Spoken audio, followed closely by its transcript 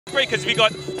Great, because we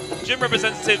got gym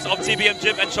representatives of TBM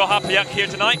Gym and Shoha Payak here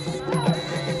tonight,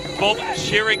 both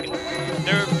cheering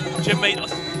their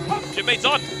gymmates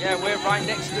on. Yeah, we're right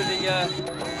next to the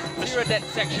THIRADECH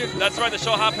section. That's right, the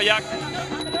Shoha Payak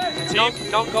team.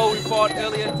 Non-goal report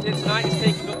earlier here tonight is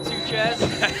taking up 2 chairs.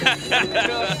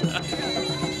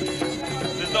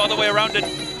 There's no other way around it.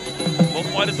 Both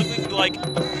fighters looking like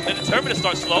they're determined to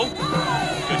start slow.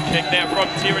 Good kick there from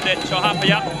THIRADECH, Shoha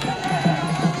Payak.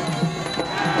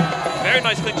 Very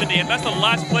nice clinch in the end. That's the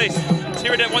last place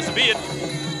THIRADECH wants to be in.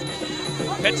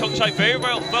 PETCHTHONGCHAI very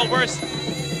well versed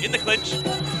in the clinch.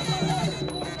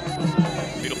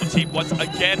 Beautiful team once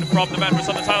again from the man from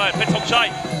Southern Thailand,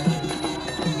 PETCHTHONGCHAI.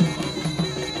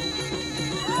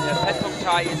 Yeah,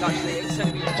 PETCHTHONGCHAI is actually 8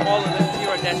 centimeters taller than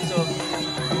THIRADECH, so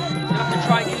you have to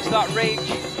try and use that range.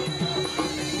 You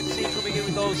can see coming in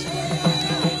with those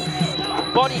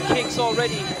body kicks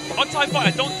already. On Thai fight,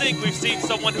 I don't think we've seen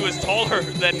someone who is taller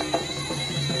than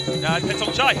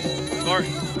PETCHTHONGCHAI. Or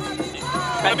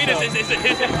what I mean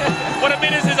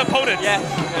is his opponents. Yes.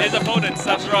 His opponents,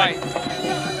 that's right.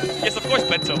 Yes, of course,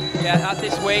 Bento. Yeah, at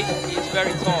this weight, he is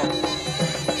very tall.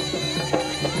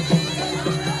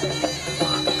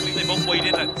 I believe they both weighed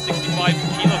in at 65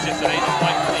 kilos yesterday,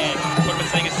 despite the tournament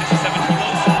saying it's 67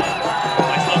 kilos.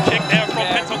 Nice little kick there from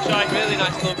PETCHTHONGCHAI. Really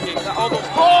nice little kick. That almost.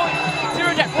 Oh!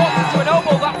 THIRADECH walked into an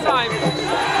elbow that time.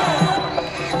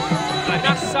 And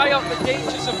that's Sayok, the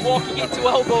dangers of walking into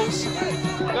elbows.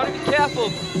 You've got to be careful.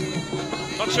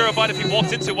 Not sure about if he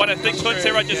walked into one. I think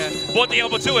Tera just brought the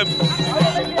elbow to him.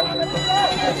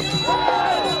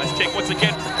 Nice kick once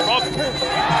again from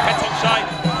PETCHTHONGCHAI.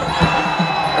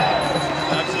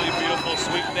 Absolutely beautiful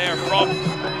sweep there from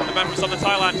the man from Southern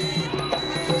Thailand.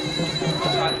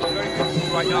 Very comfortable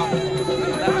right now.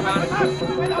 Left hand.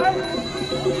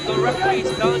 The referee is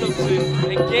telling him to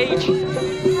engage. I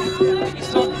think he's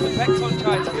talking to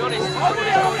PETCHTHONGCHAI. To be honest,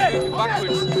 everybody's already moving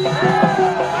backwards.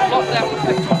 Block there from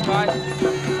PETCHTHONGCHAI.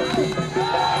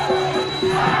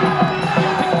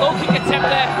 Big low kick attempt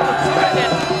there from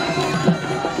THIRADECH.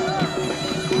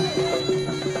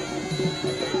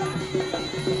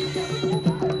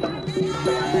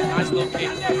 Nice low kick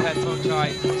from PETCHTHONGCHAI.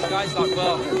 Disguised that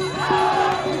well.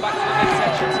 Back to the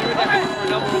midsection. THIRADECH for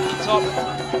an elbow off the top.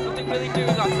 Nothing really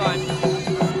doing that time.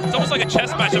 It's almost like a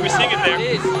chess match that we're seeing in there.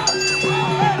 It is.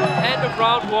 End of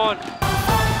round 1.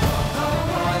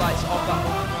 Highlights of that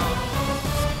round.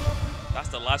 That's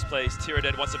the last place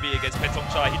THIRADECH wants to be against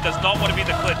PETCHTHONGCHAI. He does not want to be in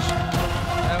the clinch.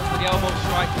 That was the elbow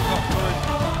strike. He got good.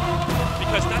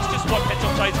 Because that's just what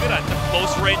PETCHTHONGCHAI is good at, the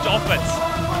close range offense.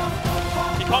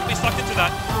 He can't be sucked into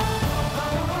that.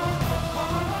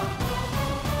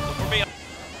 So for me...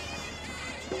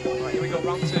 Right, here we go,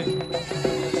 round 2. Let's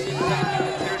see if there's anything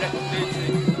that THIRADECH can do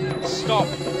to stop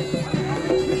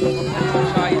what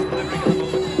PETCHTHONGCHAI is delivering at the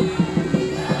moment.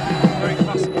 Very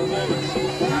classic performance.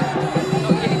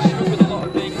 Not getting struck with a lot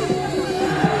of things.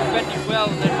 Defending well,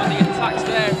 and then when the attack's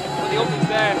there, when the opening's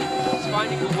there, it's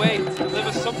finding a way to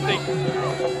deliver something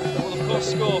that will of course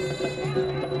score.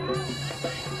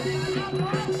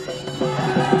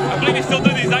 I believe he's still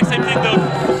doing the exact same thing though,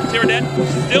 THIRADECH.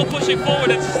 Still pushing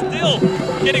forward and still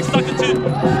getting stuck into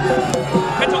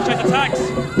PETCHTHONGCHAI's attacks.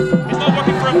 It's not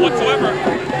working for him whatsoever.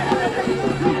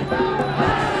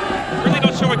 Really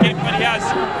not sure what game plan he has.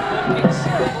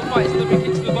 Both fighters delivering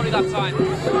kicks to the body that time. I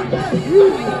think you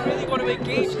really want to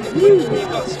engage in the clinch when you've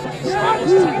got someone who's almost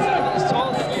 10 centimeters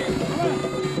taller than you.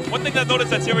 One thing I've noticed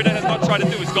that THIRADECH has not tried to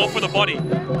do is go for the body.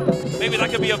 Maybe that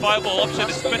could be a viable option,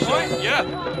 especially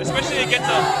against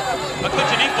a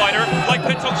clinch and knee fighter like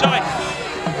PETCHTHONGCHAI.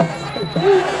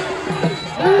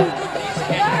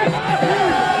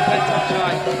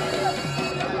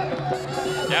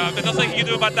 Yeah, but nothing he can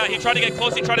do about that. He tried to get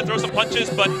close, he tried to throw some punches,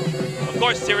 but of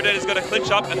course THIRADECH is going to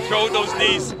clinch up and throw those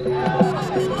knees.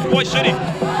 Why should he?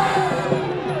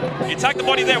 He attacked the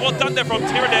body there. Well done there from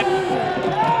THIRADECH.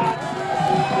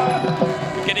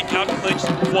 Getting out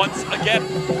clinched once again.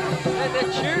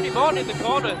 They're cheering him on in the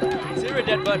corner,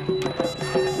 THIRADECH, but I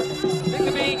think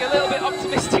they're being a little bit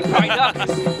optimistic right now. I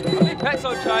think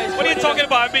PETCHTHONGCHAI is... What are you talking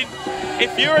about? I mean,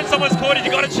 if you're in someone's corner, you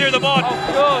got to cheer them on. Of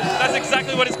course. That's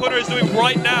exactly what his corner is doing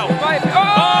right now.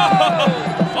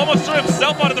 Oh! Almost threw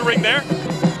himself out of the ring there.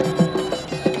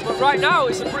 But right now,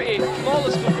 it's a pretty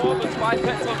flawless performance by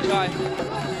PETCHTHONGCHAI.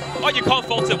 Oh, you can't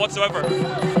fault it whatsoever.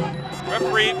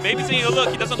 Referee maybe taking a look.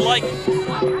 He doesn't like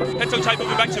PETCHTHONGCHAI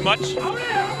moving back too much.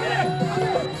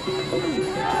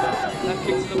 Left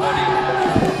kick to the body.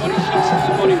 Body shots to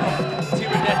the body from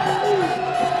THIRADECH.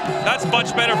 That's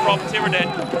much better from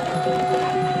THIRADECH.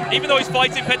 Even though he's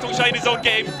fighting PETCHTHONGCHAI in his own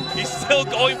game, he's still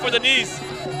going for the knees.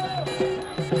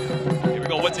 Here we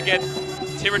go once again.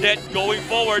 THIRADECH going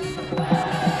forward.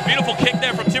 Beautiful kick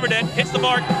there from THIRADECH, hits the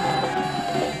mark.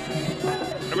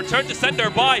 A return to sender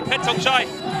by PETCHTHONGCHAI.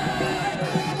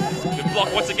 Good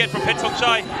block once again from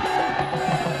PETCHTHONGCHAI.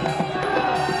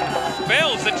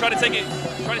 Fails and trying to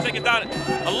take it down.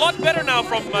 A lot better now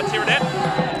from THIRADECH.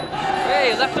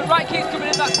 Hey, left and right kicks coming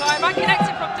in that time and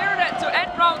connected from THIRADECH to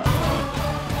end round.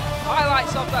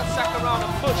 Highlights of that second round, a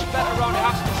much better round it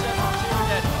has to be said from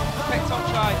THIRADECH.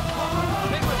 PETCHTHONGCHAI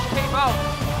pretty much came out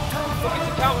looking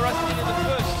to counter as he did in the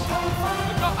first,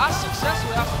 but not as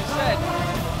successful, it has to be said.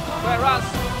 Whereas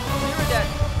THIRADECH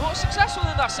more successful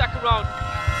in that second round.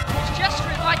 He's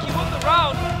gesturing like he won the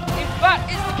round. If that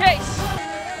is the case,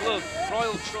 look,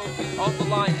 Royal Trophy on the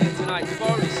line here tonight. We've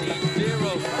already seen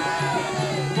Vero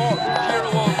fought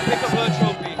Ruggiero pick up her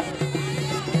trophy.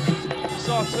 We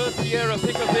saw Tierra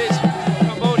pick up his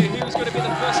Cambodia. He was going to be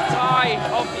the first Thai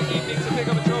of the evening to pick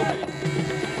up a trophy.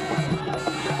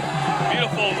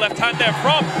 Beautiful left hand there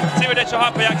from THIRADECH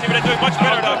Chohapayak. THIRADECH doing much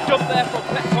better now. Jump there from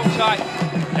PETCHTHONGCHAI.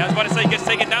 Yeah, I was about to say he gets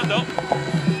taken down though.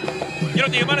 You know,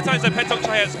 the amount of times that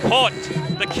PETCHTHONGCHAI has caught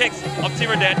the kicks of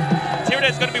THIRADECH, THIRADECH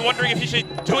is going to be wondering if he should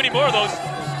do any more of those.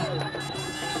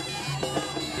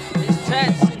 It's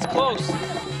tense, it's close.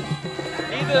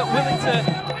 Neither willing to,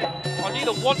 or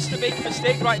neither wants to make a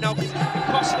mistake right now because it could be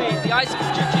costly in the eyes of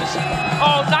the judges.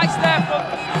 Oh, nice there from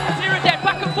THIRADECH,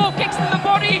 back and forth, kicks to the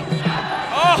body.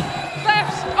 Oh!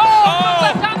 Left, oh!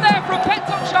 Left hand there from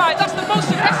PETCHTHONGCHAI. That's the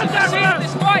most aggressive we've seen in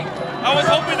this fight. I was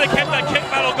hoping they kept that kick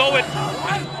battle going.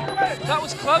 That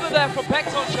was clever there from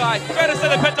PETCHTHONGCHAI. Fair to say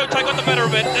that PETCHTHONGCHAI got the better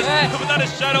of it, yes. Without a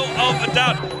shadow of a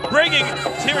doubt, bringing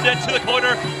THIRADECH to the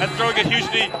corner and throwing a huge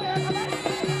knee.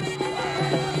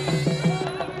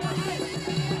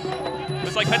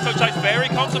 Looks like PETCHTHONGCHAI's very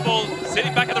comfortable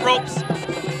sitting back at the ropes.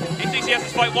 He thinks he has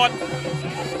this fight won.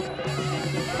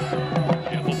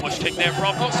 Beautiful push kick there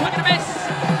from. Oh, swing and a miss.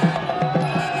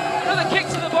 Another kick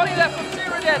to the body there from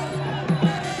THIRADECH.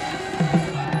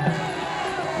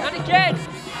 And again,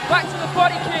 back to the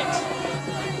body kicks.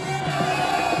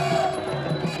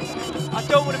 I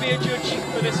don't want to be a judge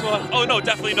for this one. Oh no,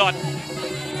 definitely not.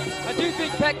 I do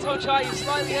think PETCHTHONGCHAI is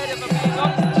slightly ahead of him, being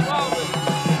honest as well, but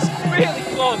it's really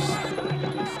close.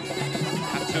 I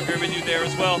have to agree with you there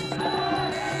as well.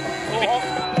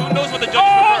 Who knows what the judges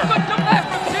prefer? Good jump there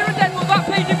from THIRADECH, will that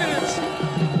pay dividends?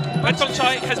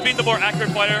 PETCHTHONGCHAI has been the more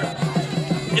accurate fighter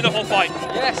in the whole fight.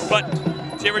 Yes. But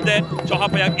THIRADECH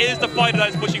Chohapayak is the fighter that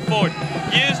is pushing forward.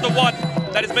 He is the one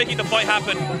that is making the fight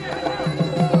happen.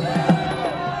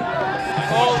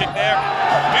 Nice kick there.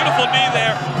 Beautiful knee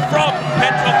there from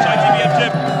PETCHTHONGCHAI TBM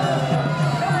Gym.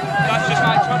 That's just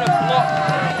trying to block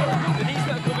the knees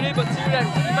that are coming in, but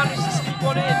THIRADECH really managed to sneak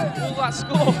one in, pull that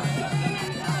score.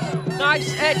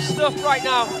 Nice edge stuff right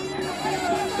now.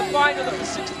 The final of the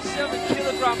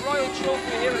 67-kilogram Royal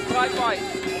Trophy here at Thai Fight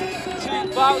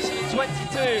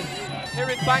 2022 here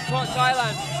in Bangkok,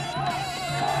 Thailand.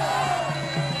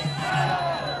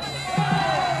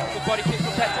 Good body kick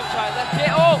from PETCHTHONGCHAI, left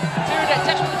hit. Oh, THIRADECH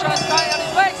desperately trying to tie on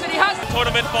his legs, and he has the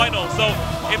tournament final. So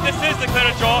if this is declared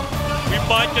a draw, we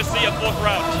might just see a fourth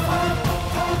round.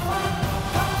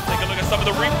 Take a look at some of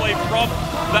the replay from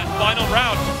that final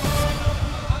round.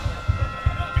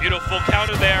 Beautiful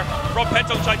counter there from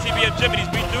PETCHTHONGCHAI TBM Gym, and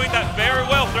he's been doing that very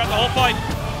well throughout the whole fight.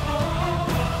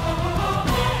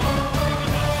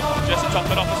 Just to top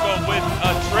it off as well with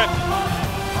a trip.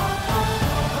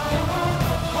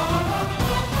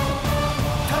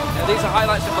 Yeah, these are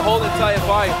highlights of the whole entire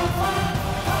fight.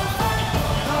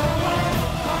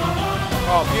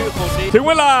 Oh, beautiful. ถึง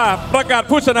เวลาประกาศ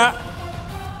ผู้ชนะ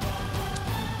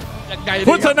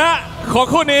ผู้ชนะของ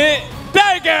คู่นี้ได้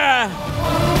แก่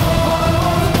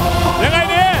ยังไง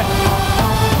ดี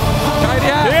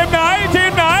ที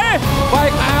มไหนไฟ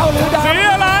ขาวหรือดำสี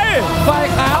อะไรไฟ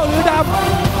ขาวหรือด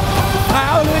ำขา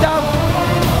วหรือด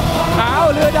ำขาว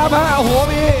หรือดำฮะโอ้โห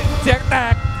มีเสียงแต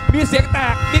ก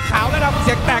มีขาวและดำเ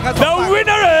สียงแตกกัน The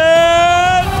winner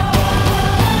is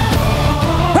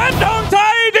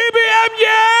PETCHTHONGCHAI TBM เ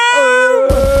ย้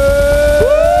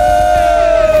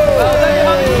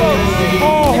โ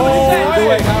อ้โหด้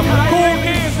วยครับคู่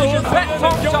ที่สูงสุดย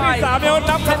กที่3เนี่ย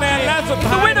นับคะแนนและสุด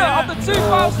ท้าย The winner of the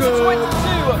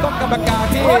 2022 ต้องกรรมการ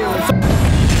ที่